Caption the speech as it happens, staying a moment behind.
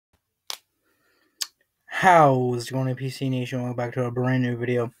How's it going, PC Nation? Welcome back to a brand new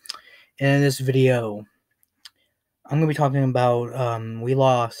video. And in this video, I'm going to be talking about we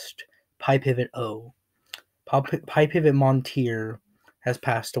lost PyPivot O. PyPivot Montier has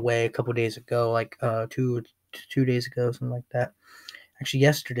passed away a couple days ago, like two days ago, something like that. Actually,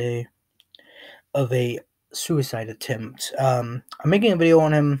 yesterday, of a suicide attempt. I'm making a video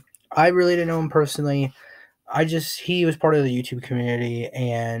on him. I really didn't know him personally. He was part of the YouTube community,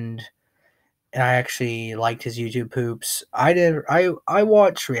 and I actually liked his YouTube poops. I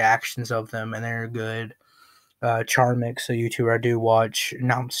watch reactions of them, and they're good. Charmix, a YouTuber I do watch,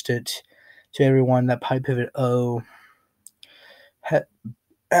 announced it to everyone that PyPivot O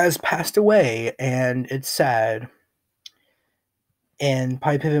has passed away, and it's sad. And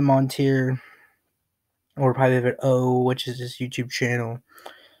PyPivot Montier, or PyPivot O, which is his YouTube channel,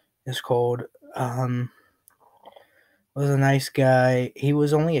 is called, was a nice guy. He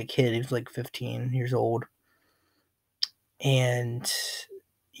was only a kid. He was like 15 years old. And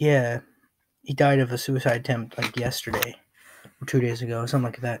yeah, he died of a suicide attempt like yesterday or 2 days ago,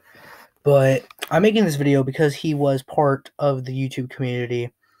 something like that. But I'm making this video because he was part of the YouTube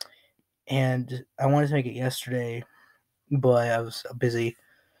community, and I wanted to make it yesterday, but I was busy.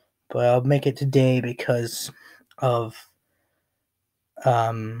 But I'll make it today because of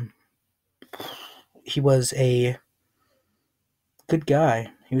he was a good guy.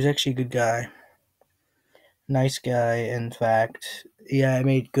 He was actually a good guy. Nice guy, in fact. Yeah, I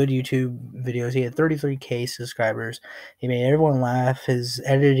made good YouTube videos. He had 33K subscribers. He made everyone laugh. His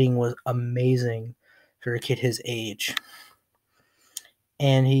editing was amazing for a kid his age.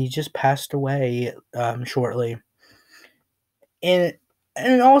 And he just passed away shortly. And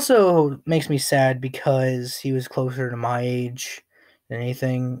it also makes me sad because he was closer to my age than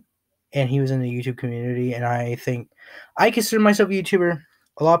anything, and he was in the YouTube community, and I think I consider myself a YouTuber.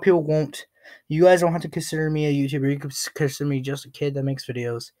 A lot of people won't. You guys don't have to consider me a YouTuber. You can consider me just a kid that makes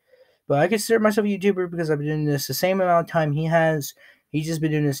videos. But I consider myself a YouTuber because I've been doing this the same amount of time he has. He's just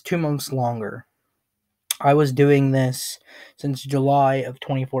been doing this 2 months longer. I was doing this since July of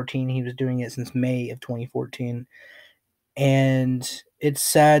 2014. He was doing it since May of 2014. And it's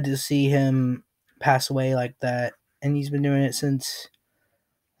sad to see him pass away like that. And he's been doing it since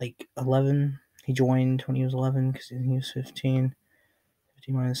like 11. He joined when he was 11 because he was 15.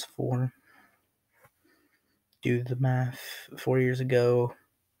 15 minus 4. Do the math. 4 years ago.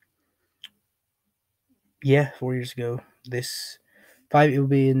 Yeah, 4 years ago. It will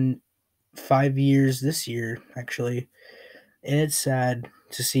be in 5 years this year, actually. And it's sad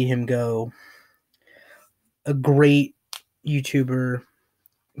to see him go. A great YouTuber,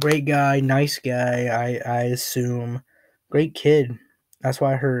 great guy, nice guy, I assume. Great kid. That's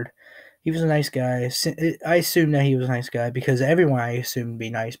what I heard. He was a nice guy. I assume that he was a nice guy because everyone I assume be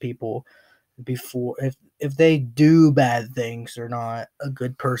nice people before. If they do bad things, they're not a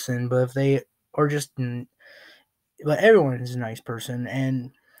good person. But if they are just, but everyone is a nice person, and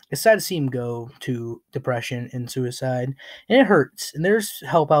it's sad to see him go to depression and suicide, and it hurts. And there's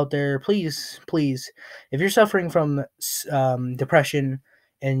help out there. Please, please, if you're suffering from depression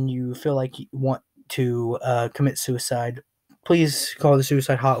and you feel like you want to commit suicide, please call the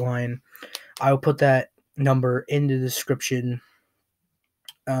suicide hotline. I will put that number in the description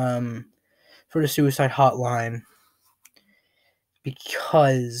for the suicide hotline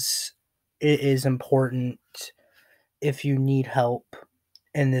because it is important. If you need help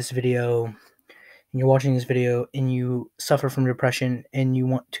in this video, and you're watching this video and you suffer from depression and you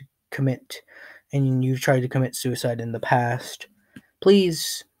want to commit, and you've tried to commit suicide in the past,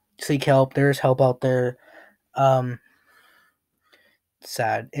 please seek help. There's help out there.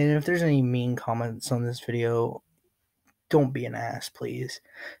 Sad. And if there's any mean comments on this video, don't be an ass, please.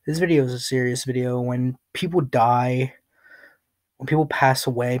 This video is a serious video. When people die, when people pass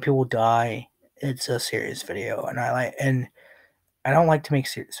away, people die, it's a serious video, and I don't like to make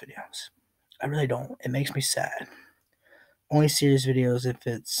serious videos. I really don't. It makes me sad. Only serious videos if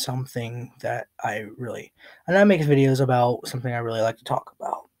it's something that and I make videos about something I really like to talk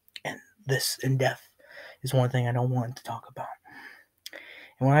about. And this in depth is one thing I don't want to talk about.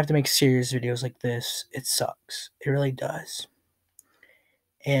 And when I have to make serious videos like this, it sucks. It really does.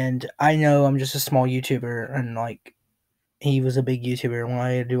 And I know I'm just a small YouTuber, and like, he was a big YouTuber.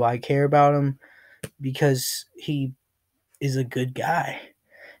 Why do I care about him? Because he is a good guy.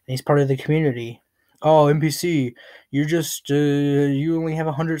 And he's part of the community. Oh, NPC, you're just you only have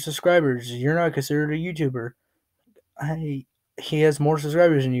 100 subscribers. You're not considered a YouTuber. He has more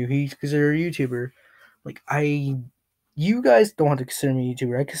subscribers than you. He's considered a YouTuber. Like, you guys don't have to consider me a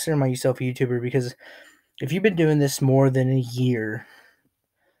YouTuber. I consider myself a YouTuber because if you've been doing this more than a year,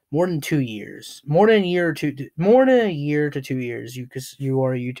 more than 2 years, more than a year to 2 years. Because you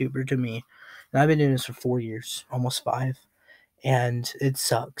are a YouTuber to me, and I've been doing this for 4 years, almost 5, and it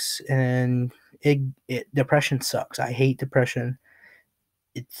sucks. And depression sucks. I hate depression.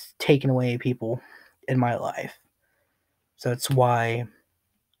 It's taken away people in my life, so that's why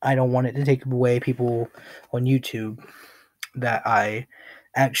I don't want it to take away people on YouTube that I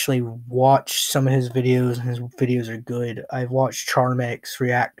actually watch some of his videos, and his videos are good. I've watched Charmix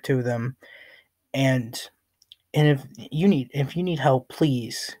react to them, and if you need help,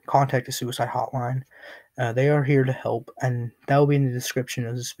 please contact the suicide hotline. They are here to help, and that will be in the description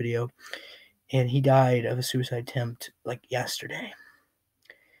of this video. And he died of a suicide attempt like yesterday.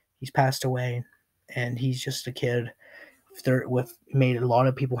 He's passed away, and he's just a kid. With made a lot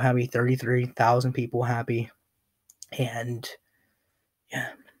of people happy, 33,000 people happy, and yeah.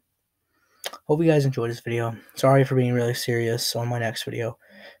 Hope you guys enjoyed this video. Sorry for being really serious on my next video,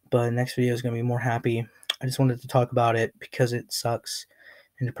 but the next video is going to be more happy. I just wanted to talk about it because it sucks,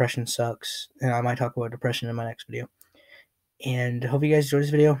 and depression sucks, and I might talk about depression in my next video. And hope you guys enjoyed this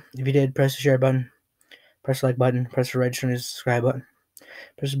video. If you did, press the share button, press the like button, press the register and subscribe button,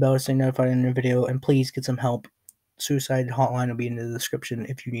 press the bell to stay notified in the video, and please get some help. Suicide hotline will be in the description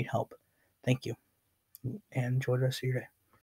if you need help. Thank you, and enjoy the rest of your day.